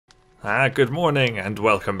Good morning and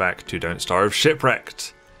welcome back to Don't Starve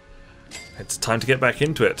Shipwrecked. It's time to get back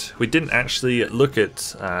into it. We didn't actually look at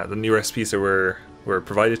the new recipes that were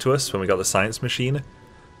provided to us when we got the science machine.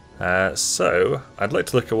 So I'd like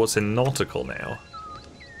to look at what's in nautical now.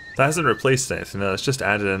 That hasn't replaced anything, no, it's just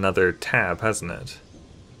added another tab, hasn't it?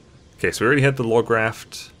 Okay, so we already had the log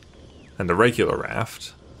raft and the regular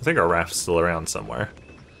raft. I think our raft's still around somewhere.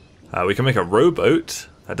 We can make a rowboat.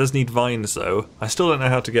 That does need vines though. I still don't know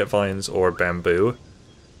how to get vines or bamboo.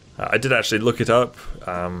 I did actually look it up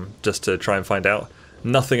just to try and find out.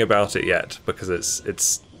 Nothing about it yet because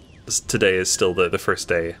it's today is still the first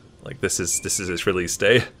day. Like this is its release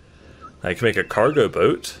day. I can make a cargo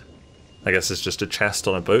boat. I guess it's just a chest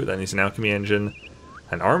on a boat that needs an alchemy engine.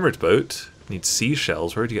 An armored boat needs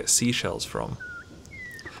seashells. Where do you get seashells from?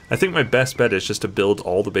 I think my best bet is just to build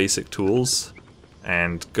all the basic tools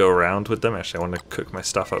and go around with them. Actually, I want to cook my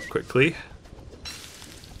stuff up quickly.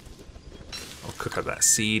 I'll cook up that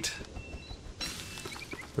seed.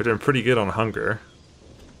 We're doing pretty good on hunger,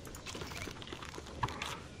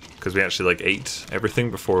 because we actually ate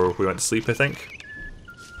everything before we went to sleep, I think.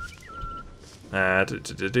 A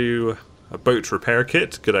boat repair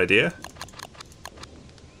kit, good idea.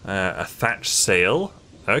 A thatch sail,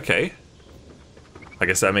 okay. I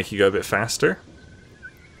guess that'll make you go a bit faster.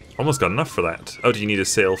 Almost got enough for that. Oh, do you need a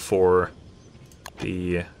sail for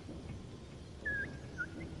the... It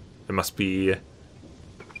must be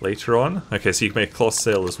later on. Okay, so you can make a cloth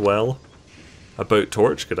sail as well. A boat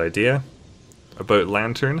torch, good idea. A boat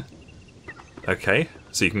lantern. Okay,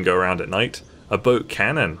 so you can go around at night. A boat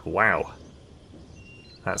cannon, wow.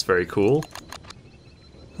 That's very cool.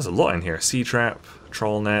 There's a lot in here. Sea trap,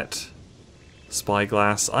 trawl net,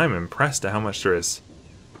 spyglass. I'm impressed at how much there is.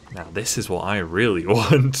 Now this is what I really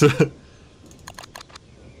want.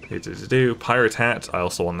 Pirate hat, I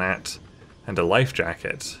also want that. And a life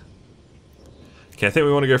jacket. Okay, I think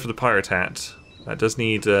we want to go for the pirate hat. That does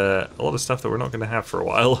need a lot of stuff that we're not going to have for a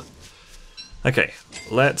while. Okay,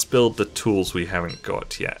 let's build the tools we haven't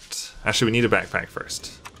got yet. Actually, we need a backpack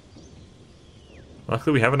first.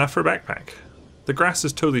 Luckily we have enough for a backpack. The grass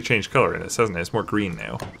has totally changed colour in this, hasn't it? It's more green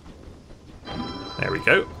now. There we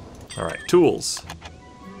go. Alright, tools.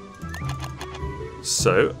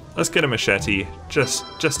 So, let's get a machete,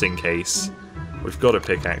 just in case. We've got a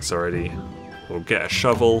pickaxe already. We'll get a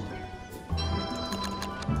shovel.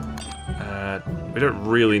 We don't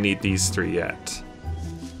really need these three yet.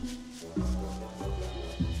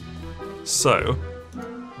 So,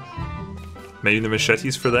 maybe the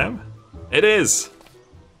machete's for them? It is!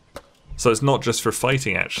 So it's not just for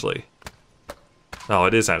fighting, actually. Oh,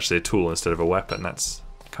 it is actually a tool instead of a weapon. That's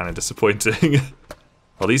kind of disappointing.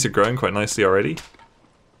 Well, these are growing quite nicely already.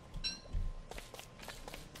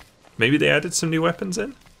 Maybe they added some new weapons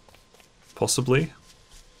in? Possibly.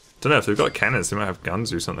 Don't know, if they've got cannons, they might have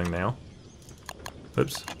guns or something now.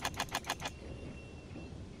 Oops.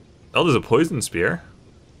 Oh, there's a poison spear.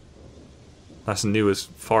 That's new as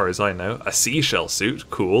far as I know. A seashell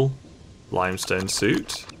suit, cool. Limestone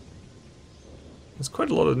suit. There's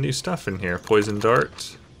quite a lot of new stuff in here. Poison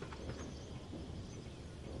dart.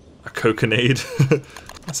 A coconade.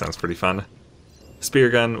 That sounds pretty fun.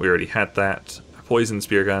 Spear gun, we already had that. A poison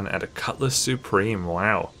spear gun and a cutlass supreme.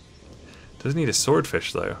 Wow. Doesn't need a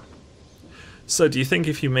swordfish though. So do you think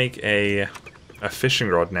if you make a fishing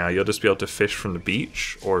rod now, you'll just be able to fish from the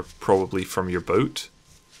beach, or probably from your boat?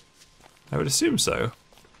 I would assume so.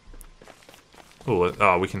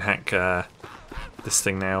 Oh, we can hack this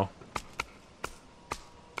thing now.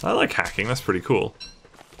 I like hacking, that's pretty cool.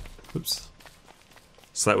 Oops.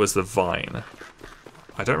 So that was the vine.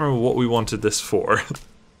 I don't remember what we wanted this for.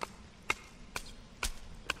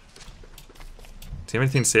 Do you have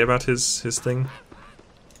anything to say about his thing?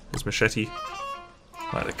 His machete?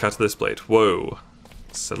 Right, the cut of this blade. Whoa.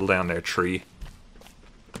 Settle down there, tree.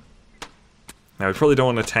 Now we probably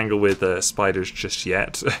don't want to tangle with spiders just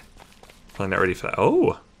yet. Probably not ready for that.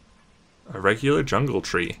 Oh! A regular jungle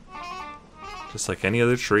tree. Just like any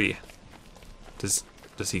other tree. Does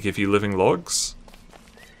he give you living logs?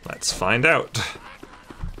 Let's find out.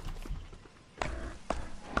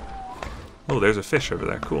 Oh, there's a fish over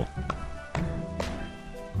there. Cool.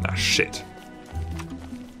 Ah, shit.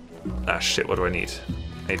 Ah, shit, what do I need?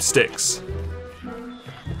 I need sticks.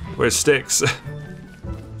 Where's sticks? I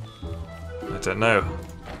don't know.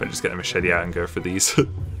 Better just get a machete out and go for these.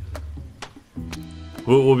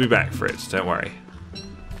 We'll be back for it, don't worry.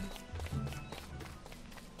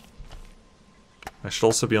 I should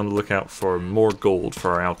also be on the lookout for more gold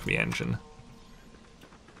for our alchemy engine.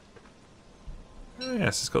 Oh,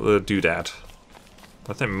 yes, it's got the doodad.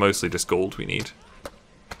 I think mostly just gold we need.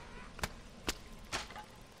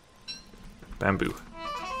 Bamboo.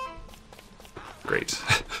 Great.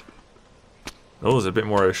 Oh, there's a bit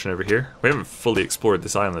more ocean over here. We haven't fully explored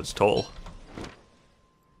this island at all.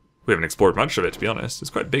 We haven't explored much of it, to be honest.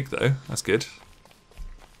 It's quite big, though. That's good.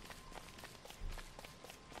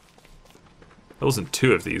 There wasn't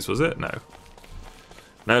 2 of these, was it? No.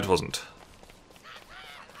 No, it wasn't.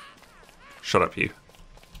 Shut up, you.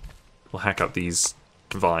 We'll hack up these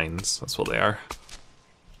vines. That's what they are.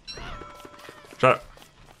 Shut up.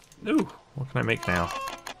 Ooh, what can I make now?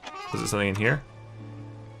 Is there something in here?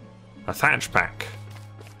 A thatch pack.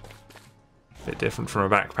 Bit different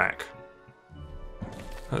from a backpack.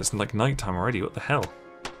 Oh, it's like nighttime already. What the hell?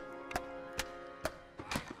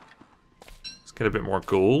 Let's get a bit more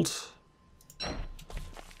gold.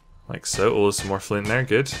 Like so. Oh, there's some more flint there.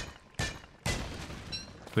 Good.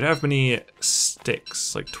 We don't have many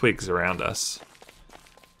sticks, like twigs, around us.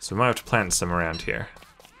 So we might have to plant some around here.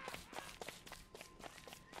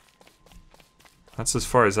 That's as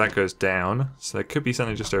far as that goes down, so there could be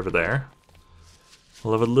something just over there.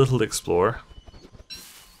 We'll have a little explore. Do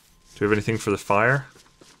we have anything for the fire?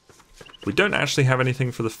 We don't actually have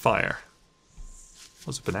anything for the fire.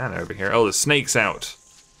 There's a banana over here. Oh, the snake's out.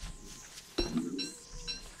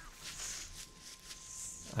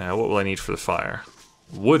 What will I need for the fire?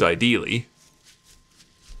 Wood, ideally.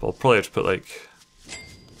 But I'll probably have to put, like,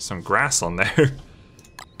 some grass on there.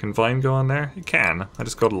 Can vine go on there? It can. I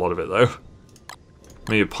just got a lot of it, though.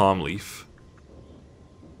 Maybe a palm leaf.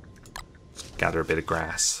 Gather a bit of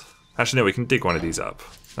grass. Actually, no, we can dig one of these up.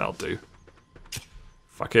 That'll do.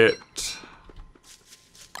 Fuck it.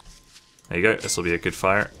 There you go. This will be a good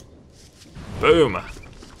fire. Boom!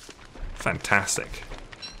 Fantastic.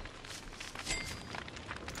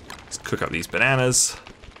 Let's cook up these bananas.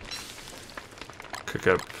 Cook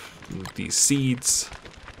up these seeds.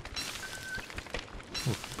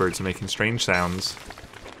 Ooh, birds are making strange sounds.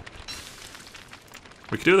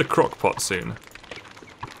 We could do the crock pot soon.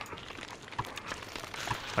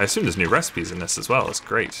 I assume there's new recipes in this as well. That's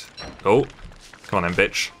great. Oh, come on then,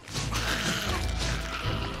 bitch.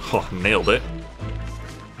 Oh, nailed it.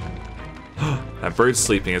 That bird's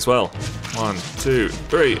sleeping as well. 1, 2,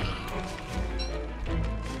 3. Okay,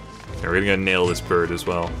 we're gonna go nail this bird as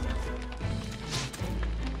well.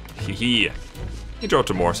 Hee hee. He dropped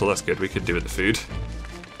a morsel, that's good. We could do with the food.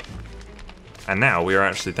 And now we are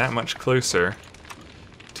actually that much closer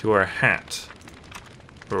to our hat.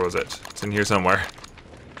 Where was it? It's in here somewhere.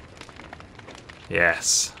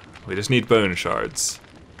 Yes. We just need bone shards.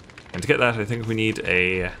 And to get that, I think we need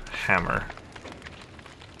a hammer.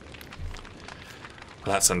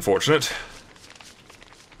 Well, that's unfortunate.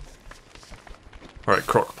 Alright,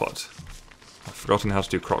 crockpot. I've forgotten how to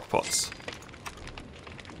do crockpots.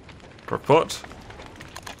 Crockpot.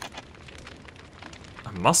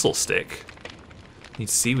 A mussel stick? Need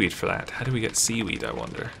seaweed for that. How do we get seaweed, I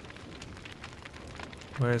wonder?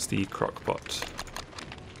 Where's the crockpot?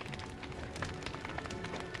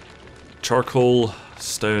 Charcoal,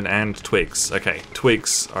 stone, and twigs. Okay,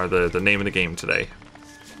 twigs are the name of the game today.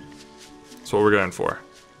 That's what we're going for.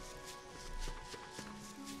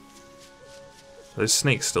 Are those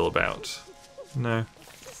snakes still about? No.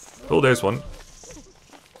 Oh, there's one.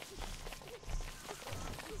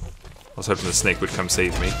 I was hoping the snake would come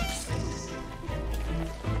save me.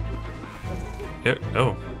 Yep.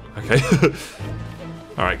 Oh, okay.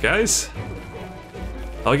 Alright, guys.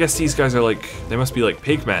 Oh, I guess these guys are like, they must be like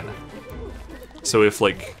pigmen. So if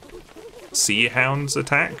like sea hounds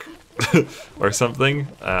attack or something,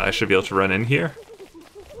 I should be able to run in here.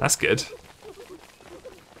 That's good.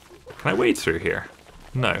 Can I wade through here?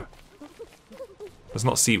 No. That's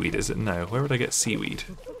not seaweed, is it? No. Where would I get seaweed?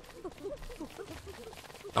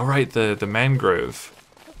 Oh right, the mangrove.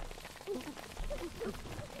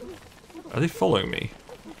 Are they following me?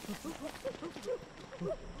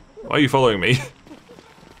 Why are you following me?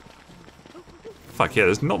 Fuck yeah,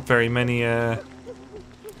 there's not very many, God,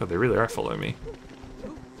 they really are following me.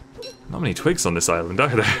 Not many twigs on this island, are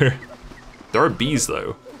there? There are bees,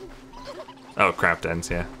 though. Oh, crab dens,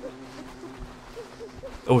 yeah.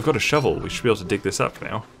 Oh, we've got a shovel. We should be able to dig this up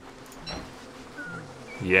now.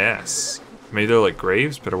 Yes. Maybe they're like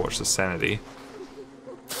graves. Better watch the sanity.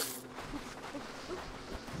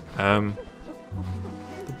 What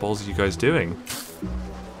the balls are you guys doing?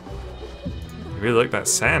 You really like that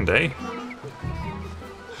sand, eh?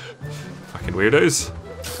 Fucking weirdos.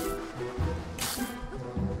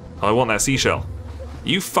 Oh, I want that seashell.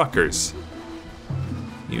 You fuckers.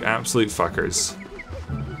 You absolute fuckers.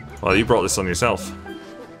 Well, you brought this on yourself.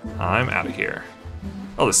 I'm out of here.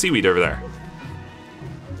 Oh, the seaweed over there.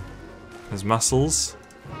 There's mussels.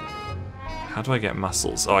 How do I get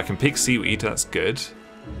mussels? Oh, I can pick seaweed, that's good.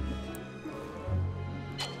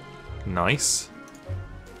 Nice.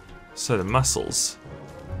 So the mussels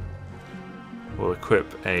will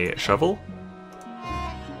equip a shovel.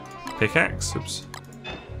 Pickaxe, oops.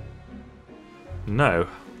 No.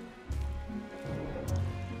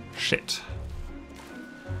 Shit.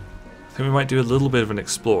 I think we might do a little bit of an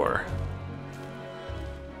explorer.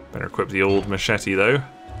 Better equip the old machete though.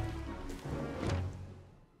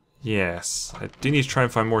 Yes, I do need to try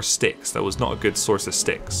and find more sticks. That was not a good source of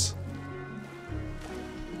sticks.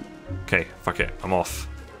 Okay, fuck it, I'm off.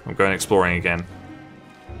 I'm going exploring again.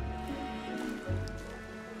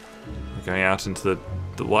 We're going out into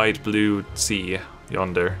the wide blue sea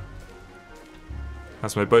yonder.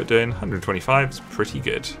 How's my boat doing? 125, it's pretty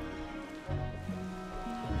good.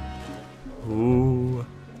 Ooh.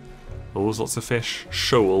 Oh, there's lots of fish.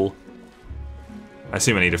 Shoal. I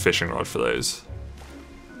assume I need a fishing rod for those.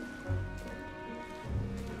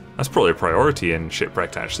 That's probably a priority in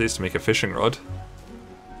Shipwrecked, actually, is to make a fishing rod.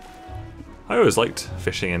 I always liked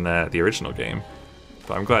fishing in the original game,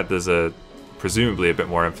 but I'm glad there's presumably a bit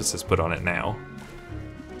more emphasis put on it now.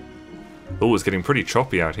 Oh, it's getting pretty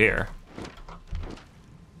choppy out here.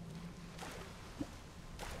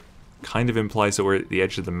 Kind of implies that we're at the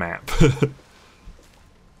edge of the map.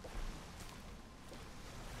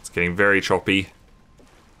 It's getting very choppy.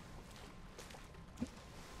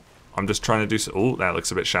 I'm just trying to do some... Oh, that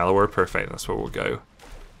looks a bit shallower. Perfect, that's where we'll go.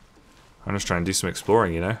 I'm just trying to do some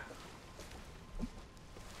exploring, you know?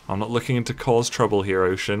 I'm not looking to cause trouble here,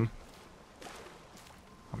 Ocean.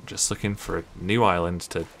 I'm just looking for a new island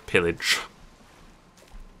to pillage.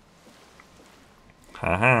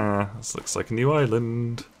 Haha, this looks like a new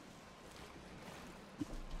island.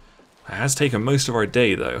 It has taken most of our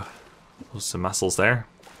day, though. There's some mussels there.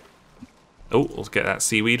 Oh, we'll get that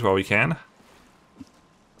seaweed while we can.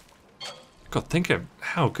 God, think of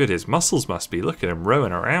how good his muscles must be. Look at him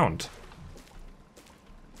rowing around.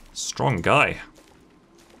 Strong guy.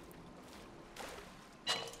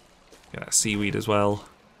 Get that seaweed as well.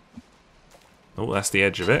 Oh, that's the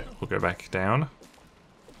edge of it. We'll go back down.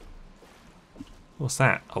 What's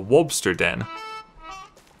that? A lobster den.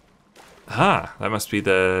 Ah, that must be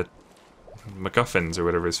the MacGuffins or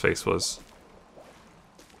whatever his face was.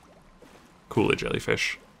 Cooler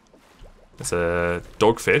jellyfish. It's a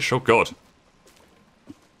dogfish. Oh god.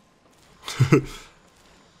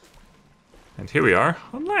 And here we are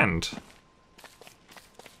on land.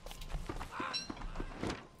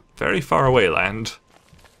 Very far away land.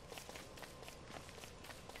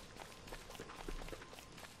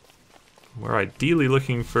 We're ideally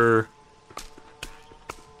looking for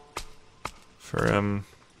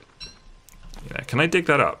yeah, can I dig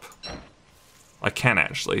that up? I can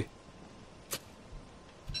actually.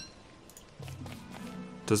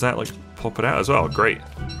 Does that like pop it out as well? Great.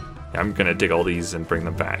 Yeah, I'm gonna dig all these and bring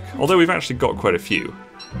them back. Although we've actually got quite a few,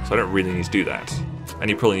 so I don't really need to do that. And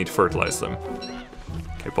you probably need to fertilize them.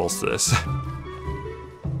 Okay, balls to this.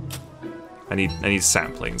 I need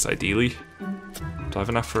saplings ideally. Do I have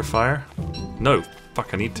enough for a fire? No.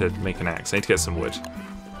 Fuck, I need to make an axe. I need to get some wood.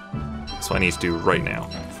 That's what I need to do right now,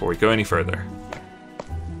 before we go any further.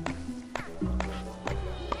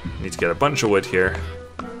 I need to get a bunch of wood here,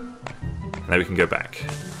 and then we can go back.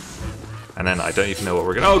 And then I don't even know what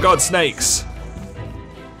we're gonna... Oh god, snakes!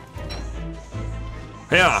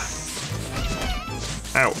 Hiya!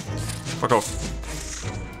 Ow. Fuck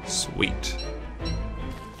off. Sweet.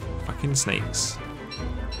 Fucking snakes.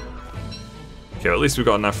 Okay, well, at least we've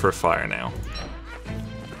got enough for a fire now.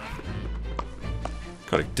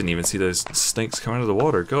 God, I didn't even see those snakes come out of the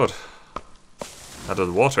water. God. Out of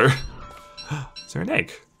the water? Is there an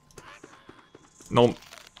egg? No.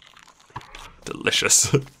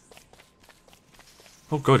 Delicious.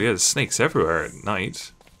 Oh god, yeah, there's snakes everywhere at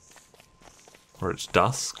night. Or it's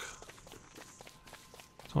dusk.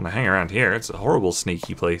 Don't want to hang around here. It's a horrible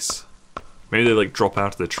sneaky place. Maybe they like drop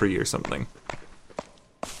out of the tree or something.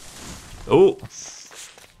 Oh!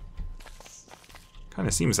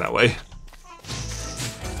 Kinda seems that way.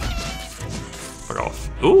 Fuck off.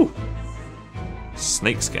 Ooh!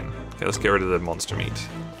 Snake skin. Okay, let's get rid of the monster meat.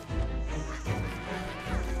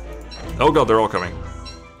 Oh god, they're all coming.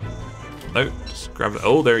 No, just grab it.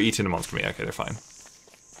 Oh, they're eating the monster meat. Okay, they're fine.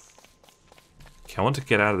 Okay, I want to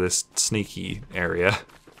get out of this sneaky area.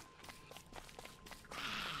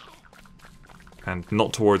 And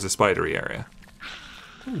not towards the spidery area.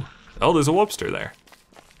 Ooh. Oh, there's a lobster there.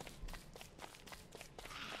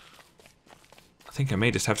 I think I may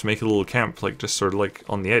just have to make a little camp, like, just sort of like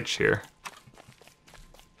on the edge here.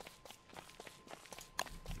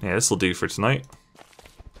 Yeah, this'll do for tonight.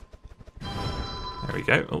 There we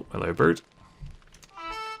go. Oh, hello, bird.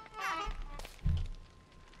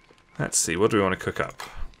 Let's see, what do we want to cook up?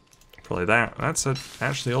 Probably that. That's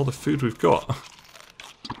actually all the food we've got.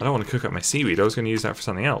 I don't want to cook up my seaweed. I was going to use that for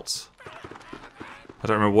something else. I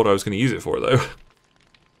don't remember what I was going to use it for, though.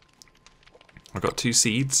 I've got 2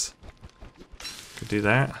 seeds. Could do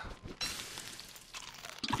that.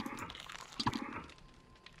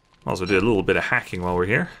 Might as well do a little bit of hacking while we're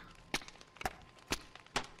here.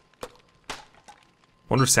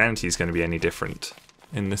 Wonder if sanity is going to be any different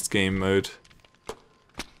in this game mode.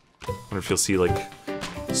 Wonder if you'll see, like,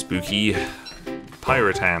 spooky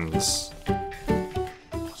pirate hands. I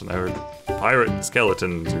don't know, pirate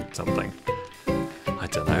skeletons or something. I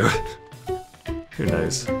don't know. Who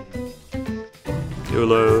knows?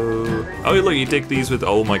 YOLO. Oh, look, you dig these with...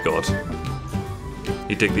 Oh my god.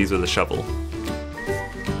 You dig these with a shovel.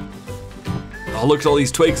 Oh, look at all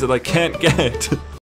these twigs that I can't get.